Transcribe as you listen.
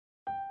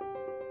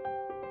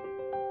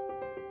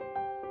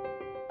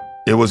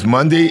It was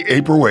Monday,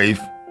 April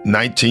 8th,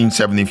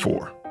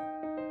 1974.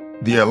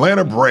 The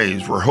Atlanta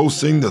Braves were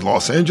hosting the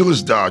Los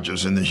Angeles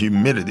Dodgers in the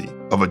humidity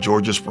of a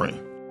Georgia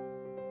spring.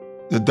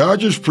 The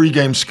Dodgers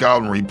pregame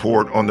scouting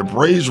report on the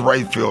Braves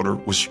right fielder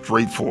was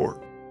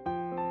straightforward.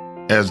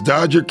 As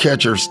Dodger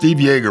catcher Steve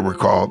Yeager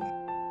recalled,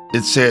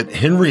 it said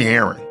Henry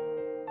Aaron.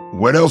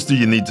 What else do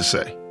you need to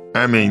say?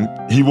 I mean,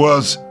 he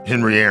was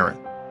Henry Aaron.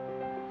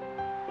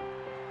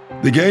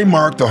 The game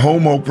marked the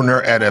home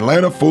opener at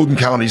Atlanta Fulton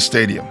County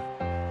Stadium.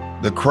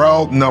 The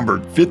crowd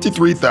numbered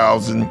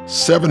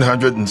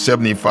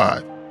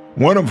 53,775,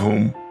 one of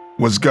whom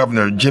was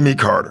Governor Jimmy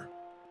Carter.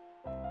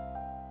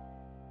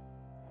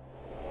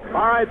 All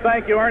right,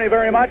 thank you, Ernie,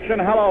 very much,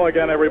 and hello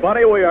again,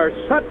 everybody. We are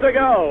set to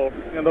go.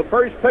 And the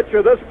first pitch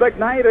of this big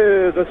night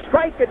is a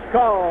strike, it's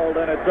called,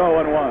 and it's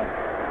 0-1.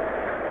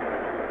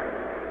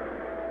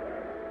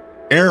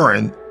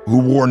 Aaron, who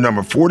wore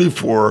number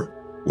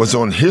 44, was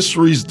on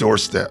history's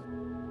doorstep.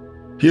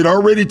 He had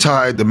already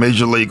tied the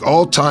Major League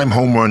all-time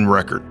home run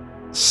record,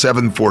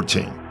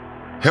 714,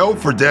 held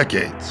for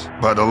decades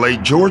by the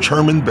late George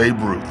Herman Babe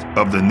Ruth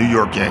of the New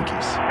York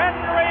Yankees.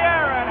 Henry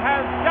Aaron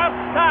has just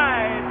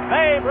tied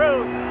Babe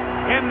Ruth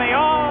in the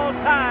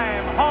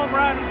all-time home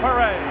run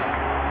parade.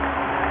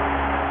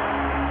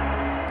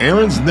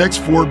 Aaron's next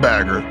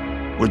four-bagger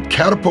would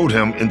catapult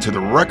him into the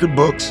record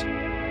books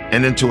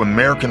and into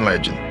American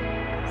legend.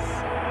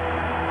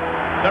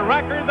 The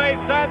record they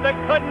said that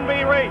couldn't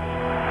be reached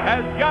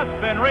has just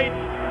been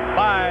reached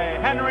by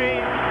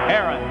Henry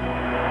Aaron.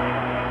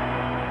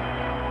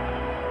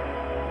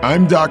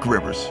 I'm Doc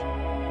Rivers,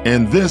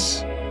 and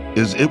this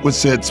is It Was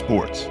Said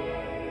Sports,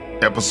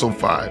 Episode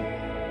 5,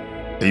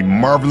 A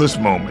Marvelous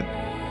Moment,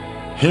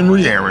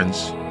 Henry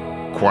Aaron's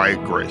Quiet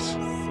Grace.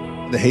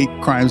 The Hate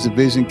Crimes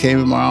Division came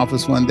in my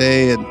office one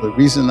day, and the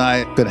reason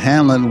I could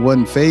handle it and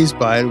wasn't fazed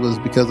by it was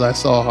because I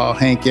saw how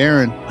Hank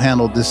Aaron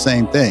handled this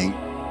same thing.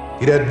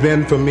 It had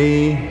been for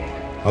me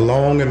a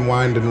long and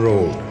winding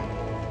road.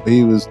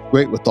 He was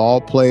great with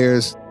all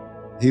players.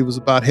 He was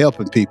about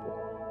helping people.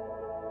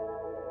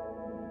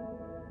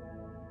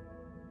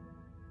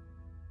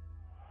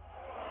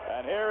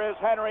 And here is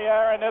Henry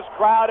Aaron. This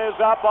crowd is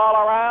up all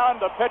around.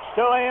 The pitch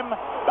to him,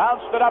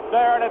 bounced it up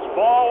there, and it's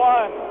ball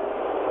one.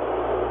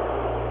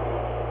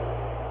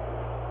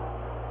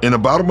 In the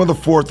bottom of the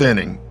fourth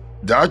inning,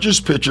 Dodgers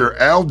pitcher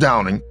Al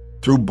Downing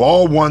threw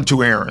ball one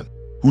to Aaron,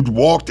 who'd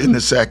walked in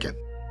the second.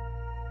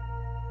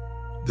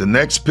 The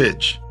next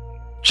pitch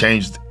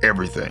changed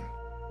everything.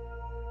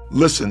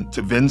 Listen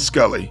to Vin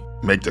Scully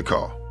make the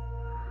call.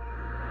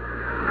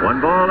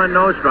 1 ball and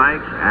no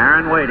strikes.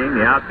 Aaron waiting.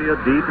 The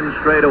outfield deep and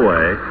straight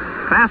away.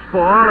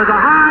 Fastball is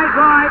a high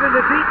drive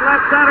into deep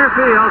left center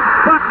field.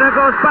 Buckner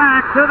goes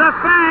back to the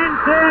fence.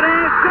 It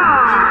is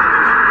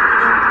gone.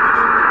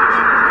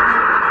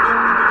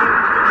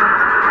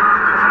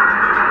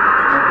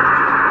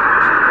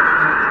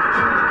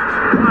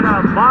 What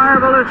a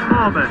marvelous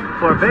moment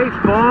for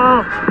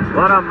baseball.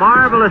 What a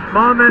marvelous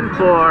moment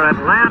for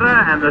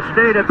Atlanta and the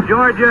state of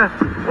Georgia.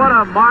 What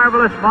a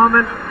marvelous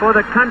moment for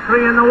the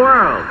country and the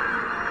world.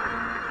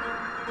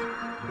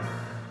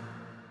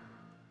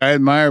 I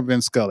admire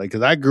Vin Scully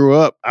because I grew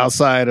up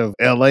outside of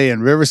L.A.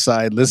 and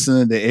Riverside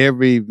listening to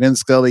every Vin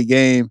Scully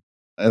game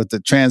with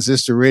the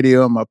transistor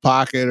radio in my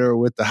pocket or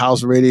with the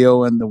house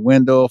radio in the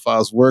window if I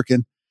was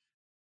working.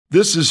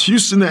 This is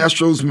Houston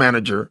Astros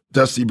manager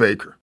Dusty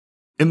Baker.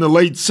 In the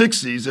late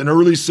 60s and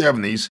early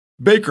 70s,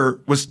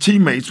 Baker was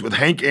teammates with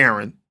Hank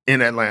Aaron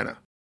in Atlanta.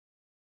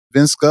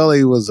 Vin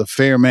Scully was a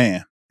fair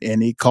man,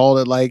 and he called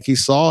it like he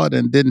saw it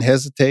and didn't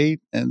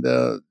hesitate. And,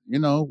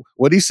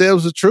 what he said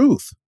was the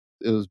truth.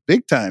 It was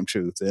big-time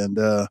truth. And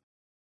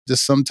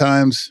just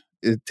sometimes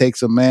it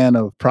takes a man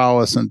of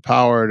prowess and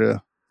power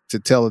to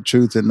tell the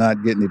truth and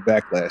not get any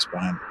backlash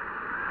behind it.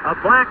 A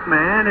black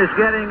man is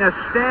getting a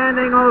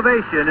standing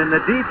ovation in the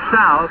Deep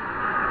South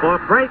for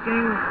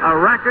breaking a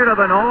record of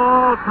an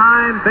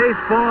all-time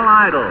baseball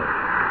idol.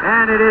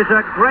 And it is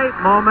a great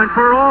moment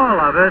for all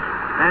of us,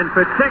 and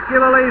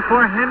particularly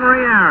for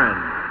Henry Aaron.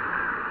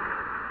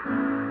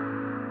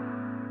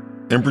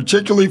 And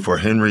particularly for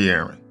Henry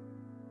Aaron.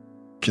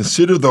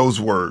 Consider those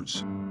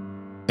words,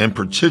 and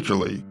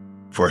particularly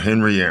for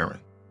Henry Aaron.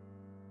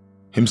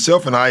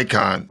 Himself an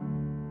icon,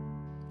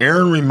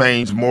 Aaron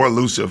remains more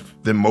elusive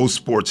than most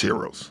sports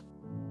heroes.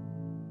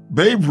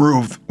 Babe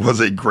Ruth was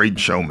a great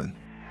showman.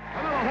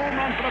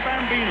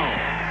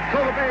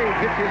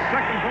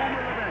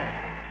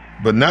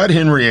 But not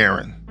Henry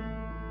Aaron.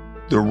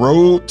 The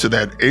road to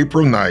that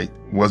April night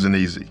wasn't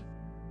easy.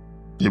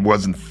 It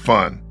wasn't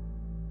fun.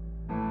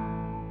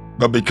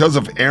 But because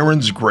of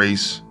Aaron's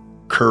grace,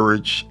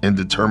 courage, and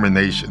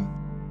determination,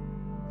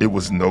 it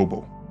was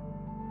noble.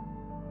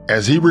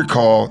 As he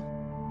recalled,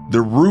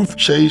 the Ruth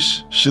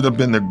chase should have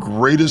been the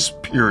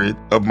greatest period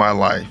of my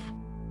life,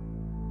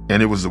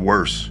 and it was the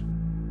worst.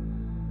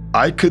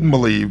 I couldn't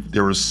believe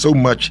there was so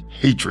much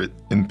hatred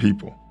in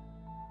people.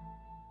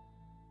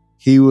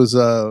 He was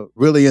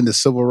really into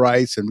civil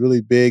rights and really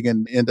big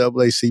in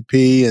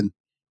NAACP, and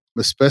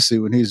especially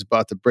when he was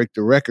about to break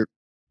the record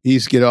He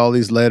used to get all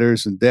these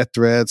letters and death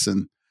threats,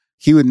 and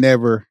he would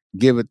never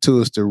give it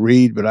to us to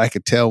read, but I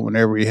could tell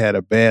whenever he had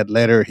a bad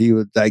letter, he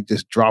would like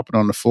just drop it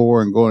on the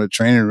floor and go in the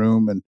training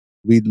room, and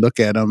we'd look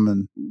at him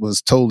and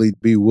was totally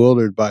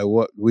bewildered by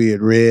what we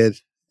had read.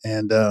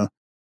 And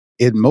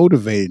it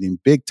motivated him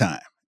big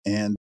time.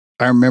 And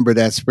I remember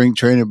that spring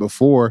training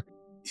before,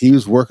 he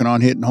was working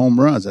on hitting home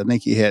runs. I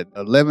think he had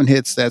 11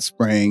 hits that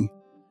spring,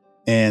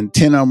 and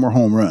 10 of them were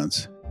home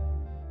runs.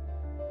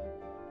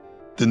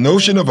 The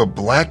notion of a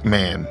black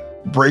man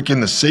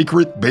breaking the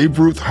sacred Babe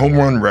Ruth home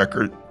run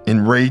record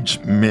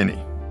enraged many.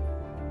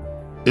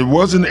 It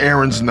wasn't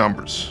Aaron's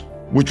numbers,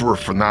 which were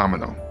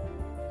phenomenal.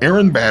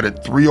 Aaron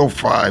batted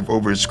 .305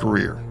 over his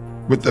career,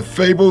 with the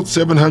fabled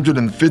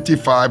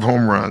 755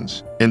 home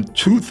runs and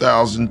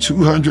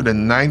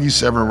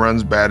 2,297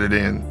 runs batted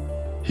in.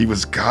 He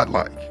was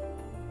godlike.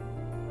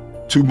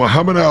 To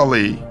Muhammad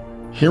Ali,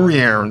 Henry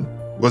Aaron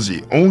was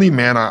the only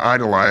man I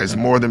idolized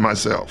more than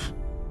myself.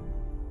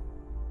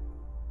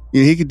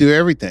 He could do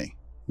everything.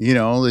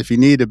 If you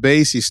need a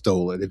base, he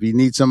stole it. If you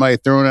need somebody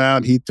thrown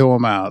out, he'd throw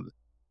him out.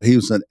 He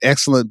was an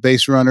excellent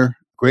base runner,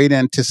 great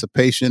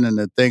anticipation. And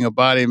the thing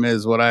about him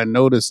is what I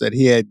noticed that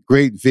he had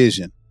great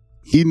vision.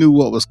 He knew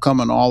what was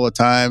coming all the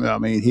time. I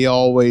mean, he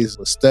always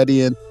was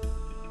studying.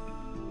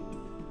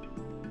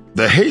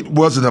 The hate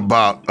wasn't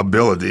about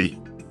ability.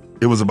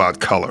 It was about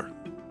color.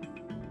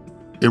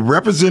 A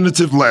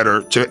representative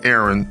letter to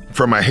Aaron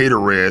from a hater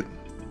read,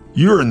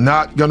 "You are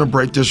not going to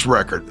break this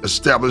record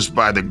established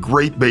by the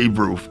great Babe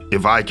Ruth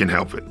if I can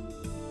help it.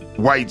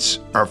 Whites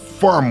are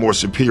far more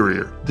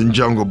superior than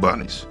jungle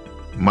bunnies.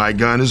 My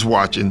gun is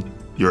watching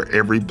your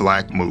every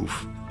black move."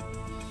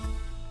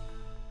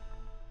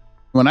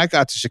 When I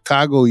got to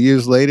Chicago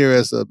years later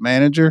as a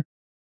manager,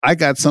 I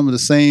got some of the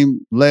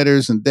same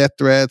letters and death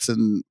threats,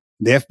 and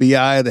the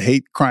FBI, the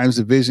Hate Crimes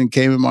Division,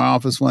 came in my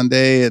office one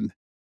day. And,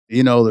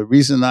 the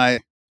reason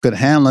I could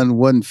handle it and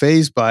wasn't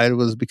fazed by it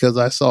was because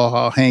I saw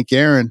how Hank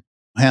Aaron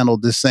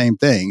handled this same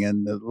thing.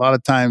 And a lot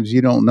of times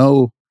you don't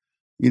know,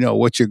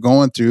 what you're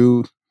going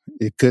through.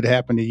 It could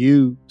happen to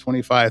you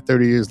 25,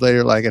 30 years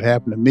later like it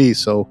happened to me.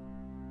 So,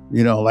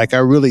 I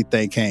really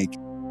thank Hank.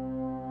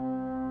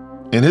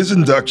 In his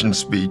induction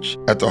speech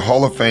at the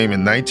Hall of Fame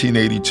in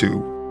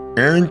 1982,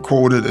 Aaron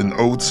quoted an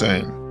old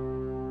saying,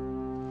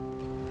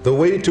 "The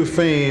way to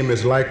fame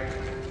is like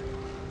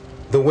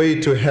the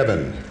way to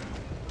heaven,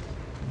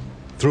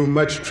 through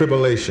much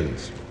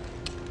tribulations.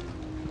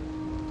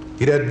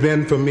 It had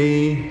been for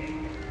me,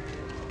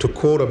 to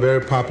quote a very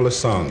popular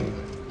song,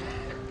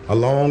 a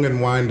long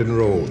and winding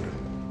road."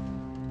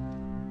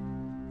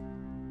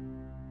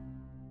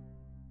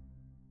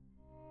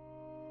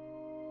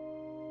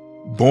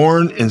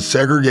 Born in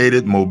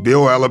segregated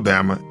Mobile,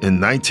 Alabama in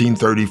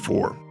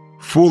 1934,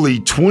 fully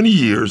 20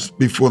 years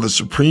before the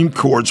Supreme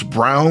Court's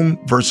Brown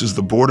versus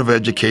the Board of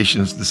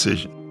Education's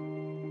decision,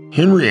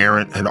 Henry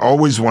Aaron had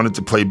always wanted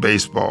to play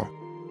baseball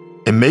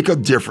and make a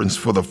difference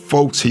for the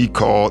folks he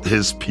called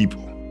his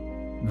people.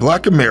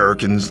 Black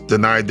Americans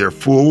denied their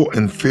full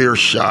and fair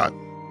shot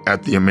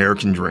at the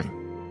American dream.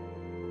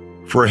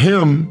 For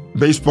him,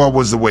 baseball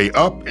was the way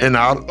up and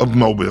out of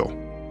Mobile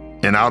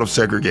and out of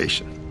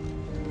segregation.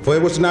 For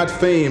it was not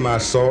fame I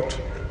sought,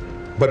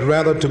 but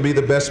rather to be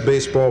the best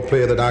baseball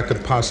player that I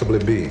could possibly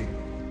be.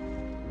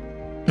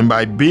 And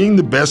by being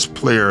the best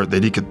player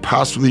that he could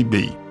possibly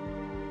be,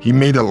 he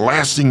made a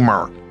lasting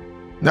mark,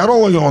 not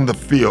only on the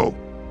field,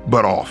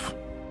 but off.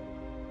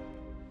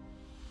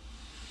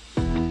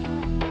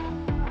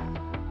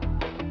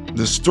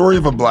 The story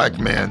of a black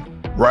man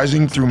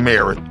rising through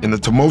merit in the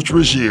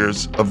tumultuous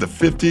years of the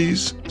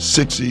 50s,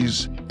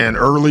 60s, and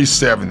early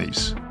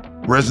 70s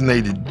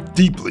resonated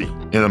deeply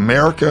in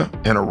America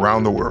and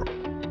around the world.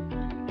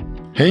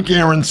 Hank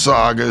Aaron's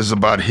saga is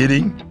about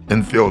hitting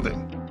and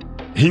fielding.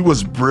 He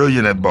was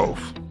brilliant at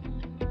both,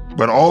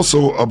 but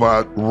also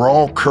about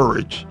raw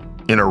courage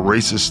in a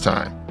racist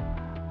time.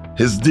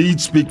 His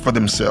deeds speak for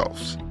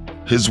themselves.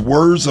 His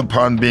words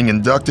upon being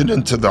inducted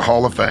into the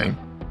Hall of Fame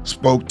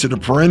spoke to the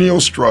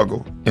perennial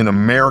struggle in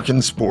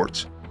American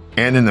sports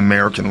and in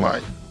American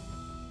life.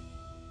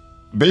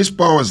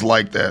 Baseball is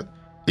like that,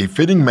 a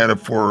fitting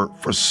metaphor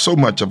for so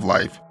much of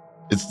life,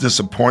 its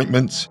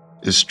disappointments,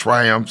 its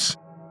triumphs,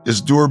 its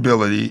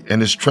durability,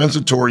 and its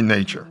transitory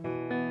nature.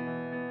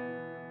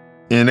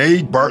 In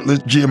A.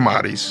 Bartlett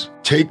Giamatti's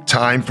Take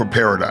Time for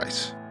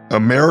Paradise,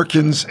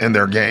 Americans and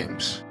Their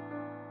Games,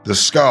 the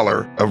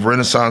scholar of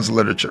Renaissance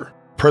literature,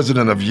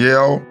 president of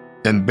Yale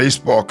and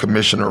baseball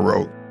commissioner,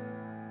 wrote,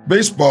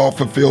 "Baseball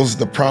fulfills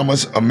the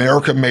promise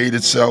America made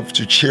itself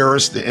to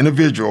cherish the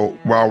individual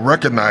while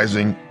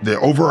recognizing the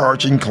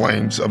overarching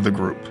claims of the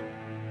group.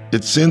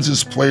 It sends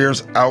its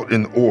players out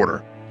in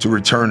order to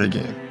return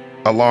again,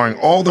 allowing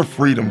all the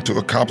freedom to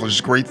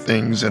accomplish great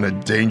things in a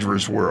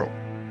dangerous world.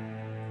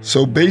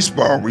 So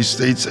baseball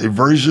restates a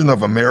version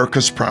of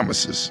America's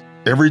promises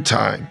every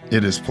time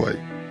it is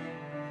played.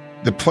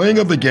 The playing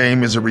of the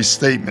game is a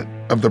restatement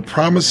of the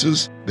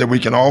promises that we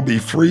can all be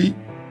free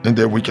and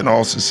that we can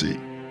all succeed."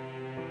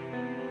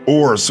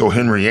 Or so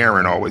Henry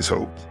Aaron always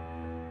hoped.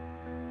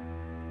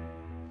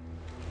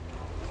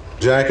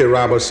 Jackie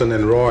Robinson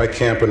and Roy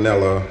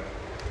Campanella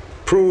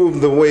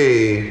proved the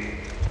way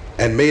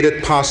and made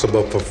it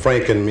possible for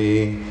Frank and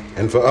me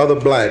and for other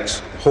blacks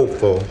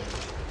hopeful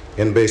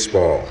in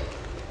baseball.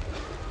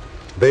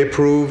 They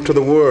proved to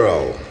the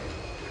world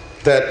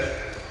that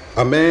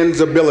a man's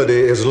ability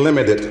is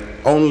limited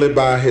only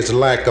by his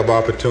lack of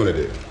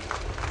opportunity.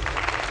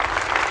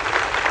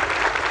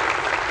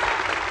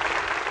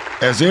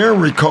 As Aaron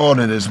recalled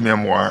in his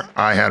memoir,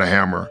 I Had a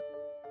Hammer,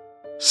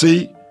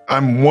 see,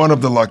 I'm one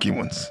of the lucky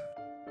ones.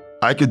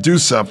 I could do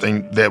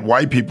something that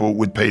white people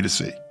would pay to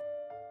see.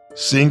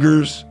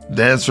 Singers,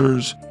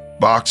 dancers,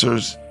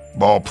 boxers,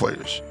 ball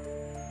players.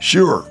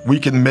 Sure, we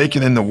can make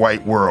it in the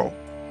white world.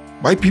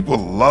 White people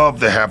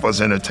love to have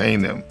us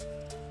entertain them.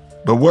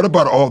 But what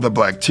about all the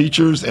black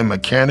teachers and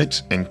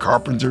mechanics and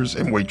carpenters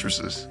and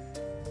waitresses?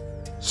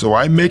 So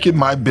I make it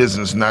my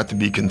business not to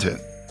be content.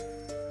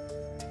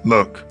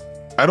 Look,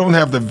 I don't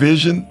have the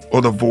vision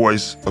or the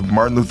voice of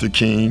Martin Luther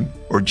King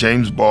or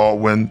James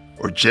Baldwin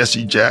or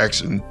Jesse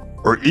Jackson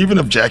or even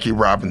of Jackie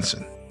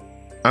Robinson.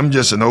 I'm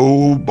just an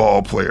old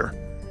ball player.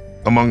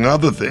 Among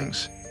other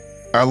things,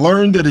 I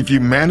learned that if you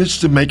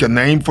manage to make a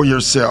name for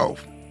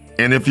yourself,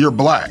 and if you're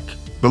black,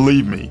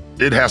 believe me,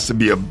 it has to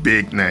be a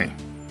big name.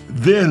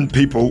 Then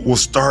people will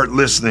start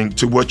listening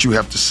to what you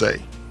have to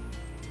say.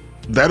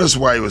 That is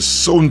why it was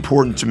so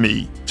important to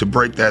me to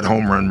break that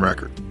home run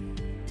record.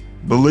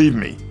 Believe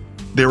me,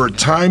 there were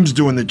times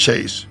during the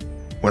chase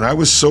when I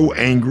was so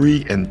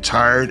angry and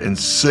tired and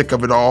sick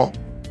of it all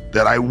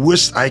that I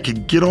wished I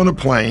could get on a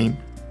plane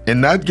and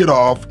not get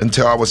off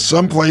until I was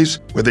someplace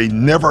where they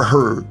never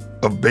heard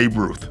of Babe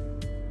Ruth.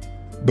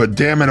 But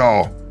damn it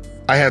all,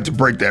 I had to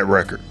break that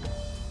record.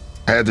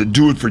 I had to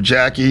do it for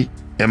Jackie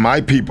and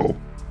my people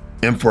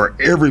and for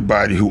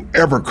everybody who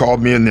ever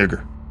called me a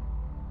nigger.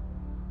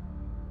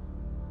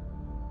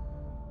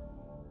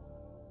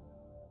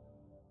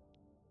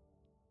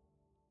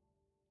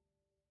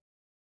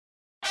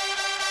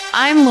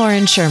 I'm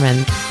Lauren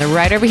Sherman, the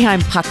writer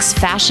behind Puck's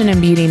Fashion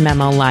and Beauty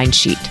Memo line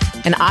sheet,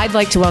 and I'd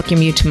like to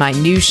welcome you to my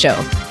new show,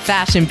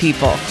 Fashion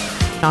People.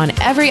 On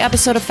every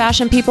episode of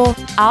Fashion People,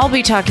 I'll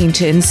be talking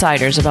to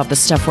insiders about the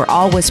stuff we're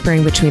all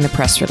whispering between the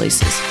press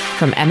releases,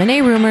 from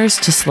M&A rumors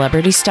to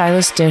celebrity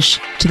stylist dish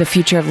to the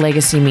future of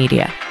legacy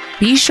media.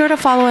 Be sure to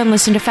follow and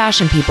listen to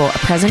Fashion People, a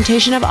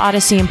presentation of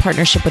Odyssey in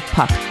partnership with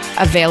Puck,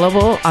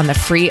 available on the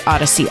free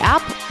Odyssey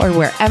app or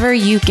wherever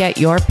you get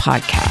your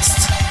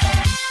podcasts.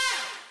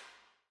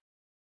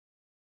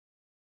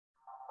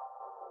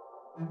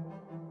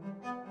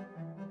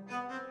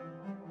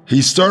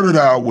 He started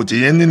out with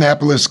the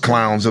Indianapolis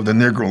Clowns of the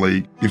Negro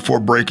League before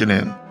breaking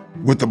in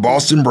with the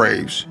Boston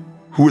Braves,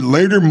 who would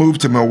later move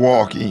to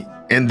Milwaukee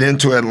and then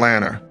to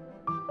Atlanta.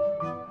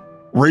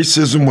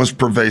 Racism was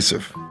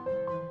pervasive.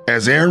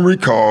 As Aaron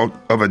recalled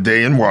of a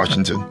day in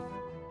Washington,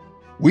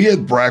 we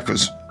had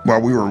breakfast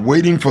while we were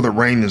waiting for the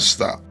rain to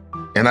stop,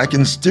 and I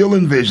can still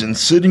envision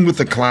sitting with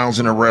the Clowns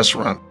in a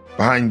restaurant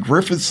behind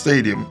Griffith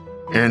Stadium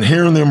and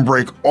hearing them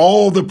break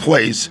all the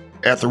plates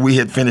after we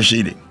had finished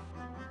eating.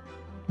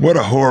 What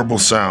a horrible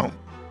sound.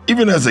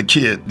 Even as a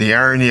kid, the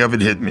irony of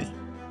it hit me.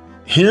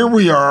 Here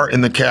we are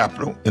in the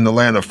Capitol, in the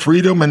land of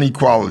freedom and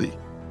equality,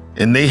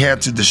 and they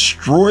had to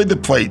destroy the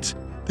plates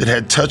that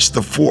had touched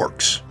the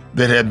forks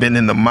that had been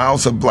in the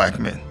mouths of black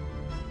men.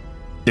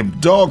 If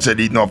dogs had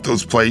eaten off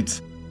those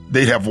plates,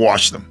 they'd have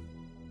washed them.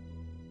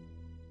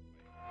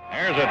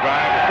 There's a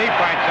drive to deep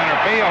right center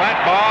field.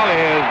 That ball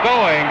is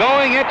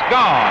going, it's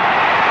gone.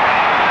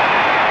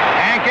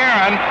 Hank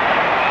Aaron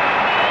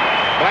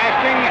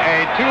blasting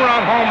a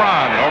two-run home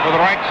run over the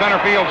right center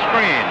field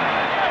screen.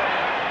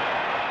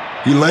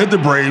 He led the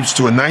Braves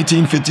to a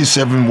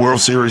 1957 World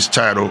Series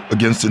title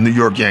against the New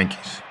York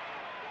Yankees.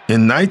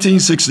 In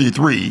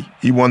 1963,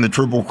 he won the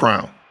Triple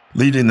Crown,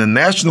 leading the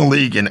National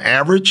League in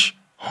average,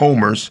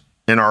 homers,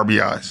 and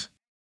RBIs.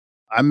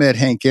 I met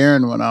Hank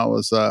Aaron when I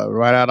was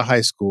right out of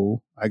high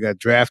school. I got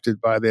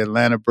drafted by the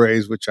Atlanta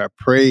Braves, which I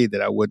prayed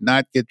that I would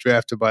not get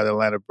drafted by the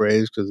Atlanta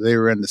Braves because they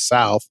were in the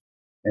South.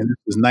 And this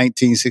was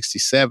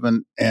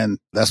 1967, and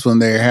that's when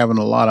they were having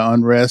a lot of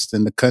unrest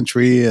in the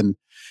country and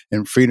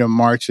freedom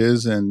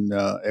marches, and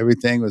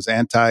everything was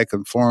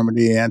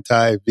anti-conformity,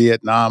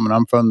 anti-Vietnam. And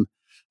I'm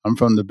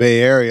from the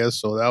Bay Area,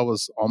 so that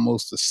was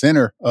almost the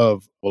center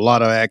of a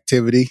lot of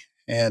activity.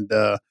 And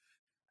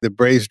the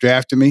Braves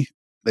drafted me.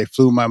 They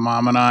flew my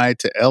mom and I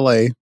to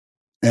L.A.,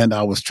 and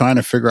I was trying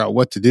to figure out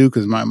what to do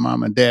because my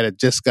mom and dad had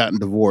just gotten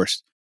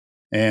divorced.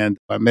 And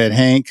I met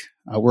Hank.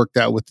 I worked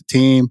out with the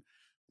team.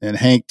 And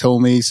Hank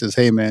told me, he says,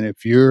 hey, man,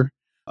 if you're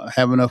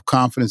have enough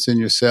confidence in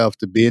yourself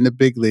to be in the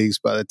big leagues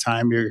by the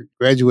time your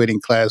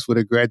graduating class would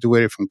have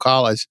graduated from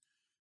college,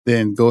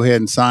 then go ahead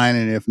and sign.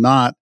 And if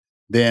not,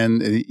 then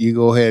you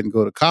go ahead and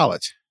go to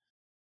college.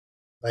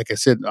 Like I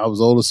said, I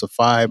was oldest of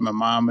five. My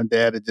mom and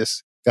dad had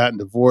just gotten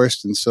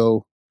divorced. And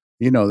so,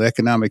 the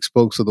economic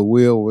spokes of the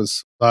wheel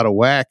was out of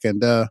whack.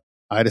 And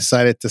I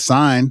decided to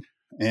sign.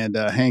 And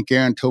Hank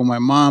Aaron told my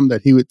mom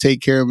that he would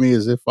take care of me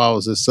as if I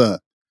was his son.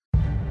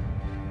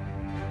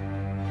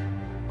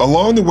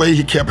 Along the way,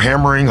 he kept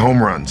hammering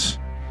home runs.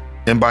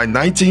 And by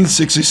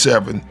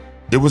 1967,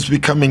 it was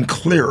becoming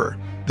clearer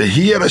that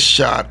he had a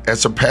shot at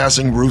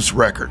surpassing Ruth's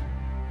record.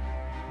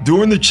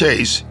 During the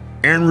chase,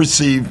 Aaron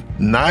received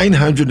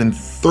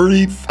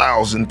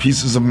 930,000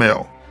 pieces of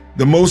mail,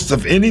 the most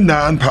of any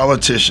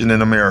non-politician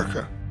in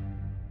America.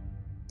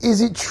 Is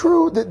it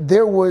true that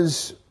there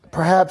was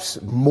perhaps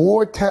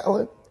more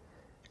talent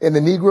in the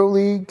Negro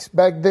Leagues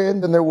back then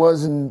than there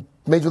was in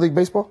Major League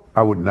Baseball?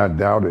 I would not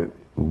doubt it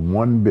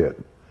one bit.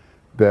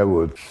 There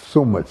was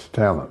so much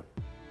talent.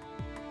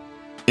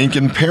 In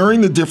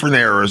comparing the different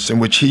eras in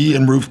which he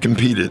and Ruth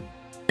competed,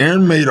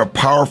 Aaron made a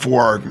powerful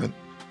argument.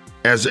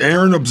 As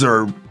Aaron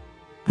observed,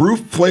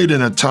 Ruth played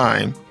in a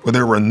time where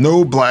there were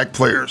no black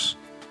players.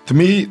 To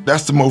me,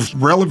 that's the most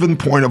relevant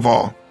point of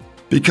all,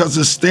 because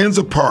it stands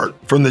apart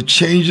from the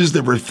changes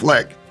that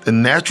reflect the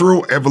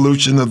natural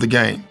evolution of the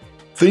game.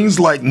 Things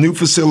like new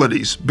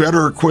facilities,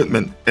 better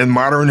equipment, and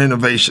modern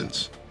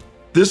innovations.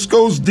 This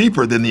goes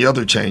deeper than the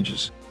other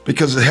changes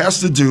because it has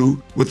to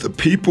do with the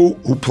people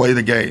who play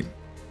the game.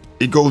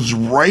 It goes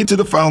right to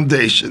the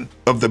foundation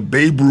of the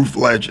Babe Ruth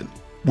legend,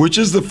 which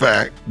is the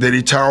fact that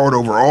he towered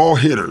over all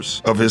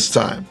hitters of his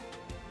time.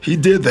 He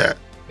did that,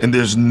 and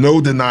there's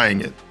no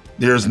denying it.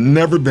 There's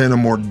never been a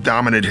more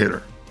dominant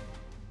hitter.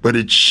 But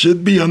it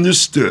should be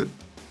understood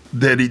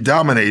that he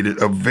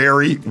dominated a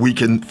very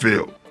weakened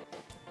field.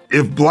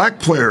 If black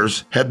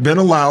players had been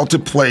allowed to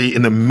play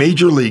in the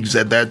major leagues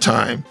at that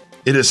time,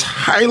 it is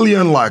highly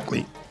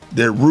unlikely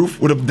that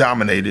Ruth would have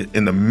dominated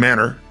in the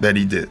manner that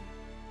he did.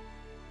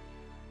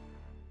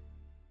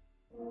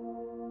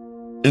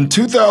 In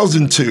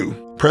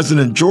 2002,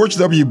 President George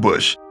W.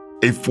 Bush,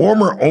 a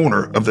former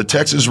owner of the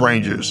Texas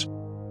Rangers,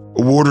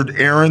 awarded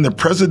Aaron the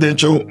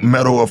Presidential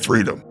Medal of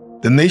Freedom,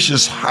 the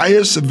nation's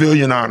highest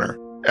civilian honor.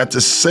 At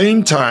the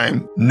same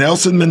time,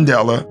 Nelson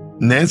Mandela,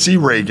 Nancy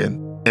Reagan,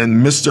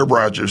 and Mr.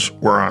 Rogers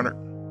were honored.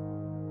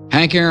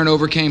 Hank Aaron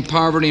overcame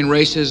poverty and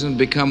racism to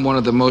become one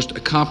of the most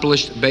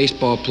accomplished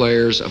baseball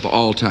players of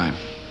all time.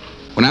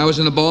 When I was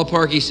in the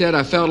ballpark, he said,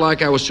 I felt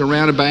like I was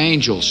surrounded by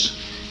angels,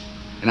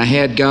 and I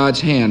had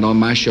God's hand on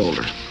my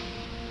shoulder.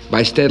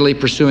 By steadily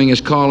pursuing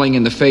his calling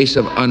in the face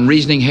of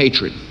unreasoning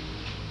hatred,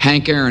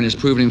 Hank Aaron has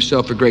proven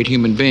himself a great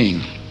human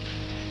being,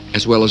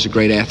 as well as a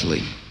great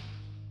athlete.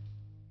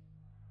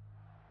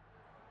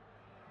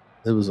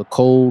 It was a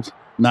cold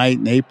night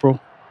in April,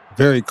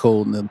 very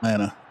cold in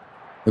Atlanta.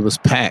 It was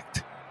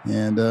packed.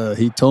 And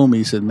he told me,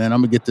 he said, man, I'm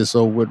going to get this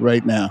over with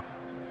right now.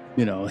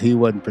 You know, he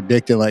wasn't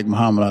predicting like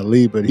Muhammad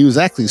Ali, but he was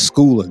actually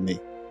schooling me.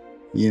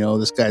 You know,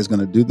 this guy's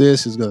going to do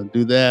this, he's going to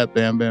do that,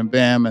 bam, bam,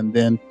 bam. And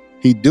then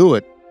he'd do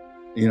it.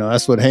 You know,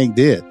 that's what Hank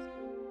did.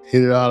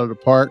 Hit it out of the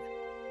park.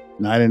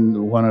 And I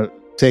didn't want to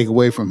take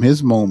away from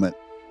his moment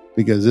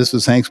because this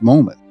was Hank's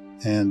moment.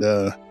 And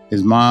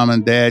his mom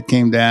and dad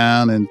came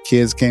down and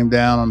kids came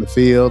down on the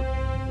field.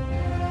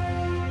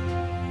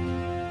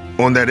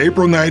 On that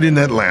April night in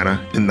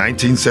Atlanta in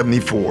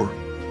 1974,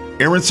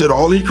 Aaron said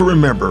all he could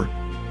remember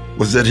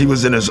was that he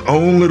was in his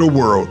own little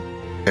world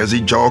as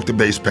he jogged the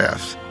base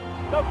paths.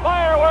 The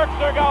fireworks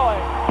are going.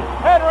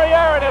 Henry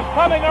Aaron is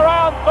coming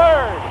around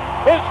third.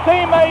 His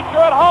teammates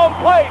are at home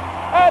plate.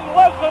 And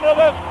listen to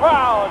this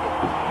crowd.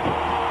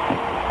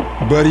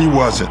 But he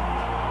wasn't.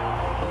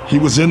 He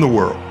was in the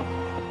world.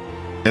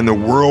 And the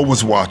world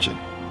was watching.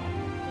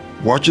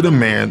 Watching a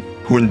man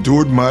who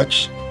endured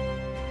much,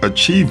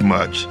 achieved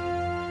much,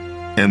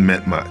 and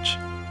meant much.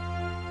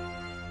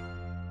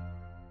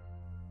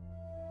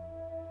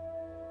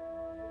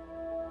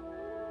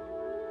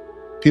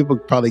 People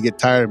probably get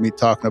tired of me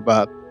talking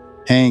about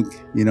Hank,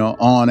 you know,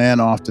 on and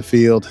off the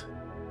field.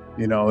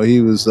 You know,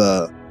 he was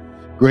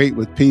great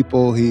with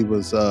people. He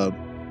was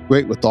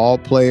great with all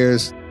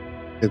players.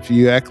 If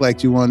you act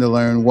like you wanted to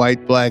learn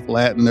white, black,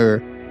 Latin, or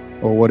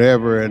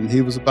whatever, and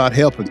he was about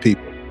helping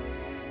people.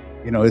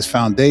 You know, his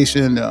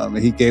foundation,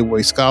 he gave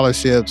away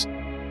scholarships.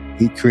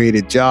 He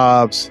created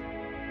jobs.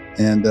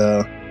 And,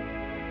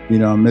 you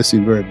know, I miss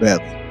him very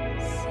badly.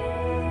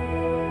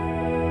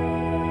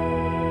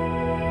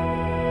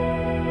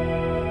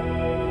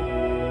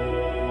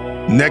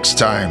 Next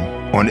time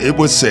on It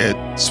Was Said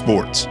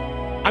Sports.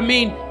 I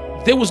mean,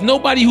 there was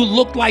nobody who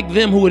looked like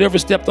them who had ever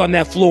stepped on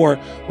that floor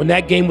when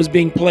that game was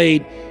being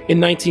played in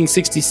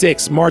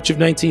 1966, March of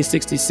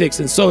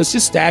 1966. And so it's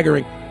just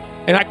staggering.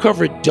 And I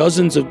covered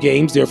dozens of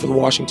games there for the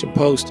Washington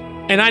Post.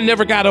 And I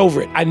never got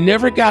over it. I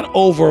never got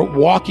over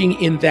walking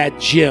in that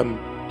gym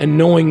and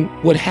knowing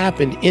what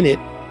happened in it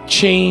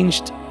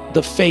changed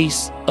the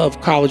face of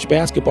college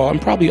basketball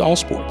and probably all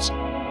sports.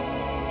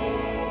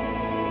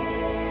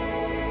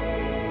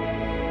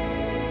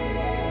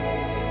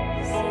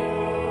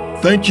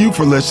 Thank you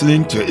for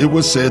listening to It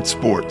Was Said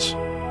Sports,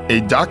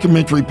 a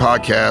documentary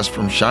podcast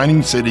from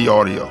Shining City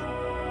Audio,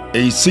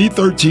 a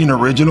C13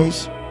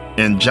 Originals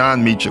and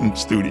John Meacham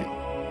studio.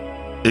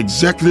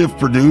 Executive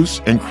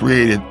produced and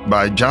created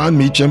by John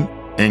Meacham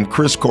and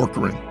Chris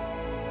Corcoran.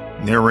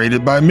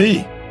 Narrated by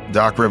me,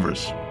 Doc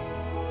Rivers.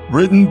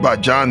 Written by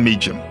John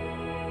Meacham.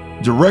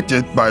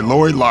 Directed by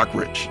Lori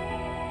Lockridge.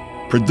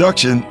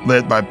 Production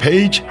led by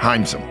Paige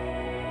Heimsum.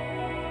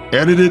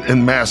 Edited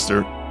and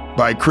mastered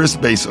by Chris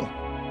Basil.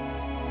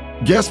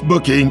 Guest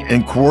booking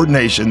and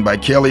coordination by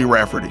Kelly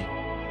Rafferty.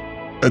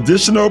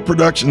 Additional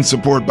production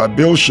support by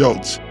Bill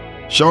Schultz,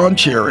 Sean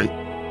Cherry,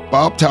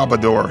 Bob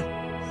Talbador,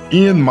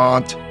 Ian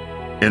Mont,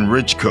 and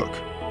Rich Cook.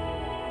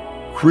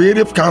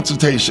 Creative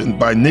consultation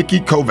by Nikki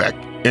Kovac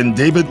and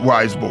David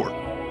Weisborg.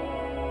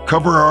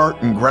 Cover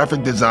art and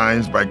graphic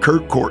designs by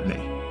Kurt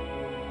Courtney.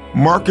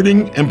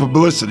 Marketing and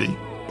publicity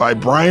by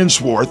Brian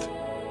Swarth,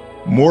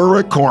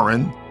 Moira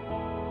Corin,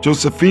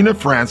 Josephina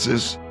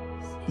Francis,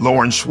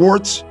 Lauren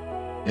Schwartz,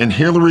 and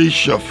Hillary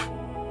Schuff.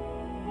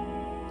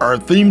 Our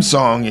theme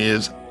song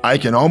is I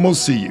Can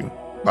Almost See You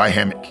by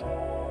Hammock.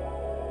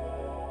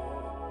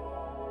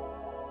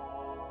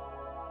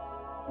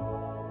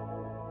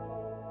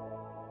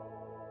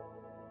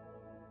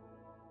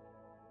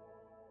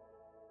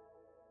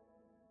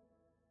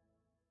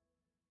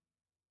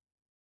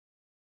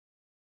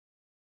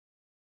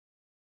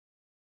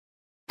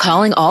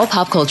 Calling all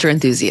pop culture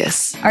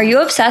enthusiasts. Are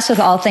you obsessed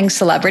with all things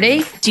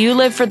celebrity? Do you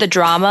live for the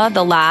drama,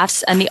 the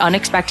laughs, and the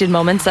unexpected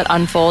moments that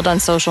unfold on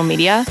social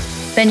media?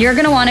 Then you're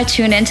going to want to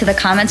tune into the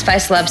Comments by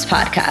Celebs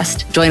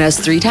podcast. Join us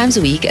 3 times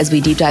a week as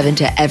we deep dive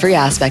into every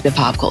aspect of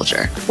pop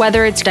culture.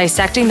 Whether it's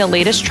dissecting the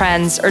latest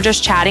trends or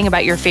just chatting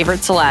about your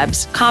favorite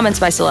celebs, Comments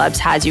by Celebs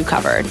has you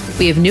covered.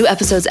 We have new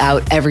episodes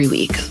out every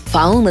week.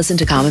 Follow and listen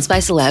to Comments by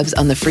Celebs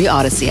on the free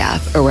Odyssey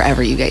app or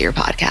wherever you get your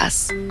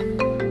podcasts.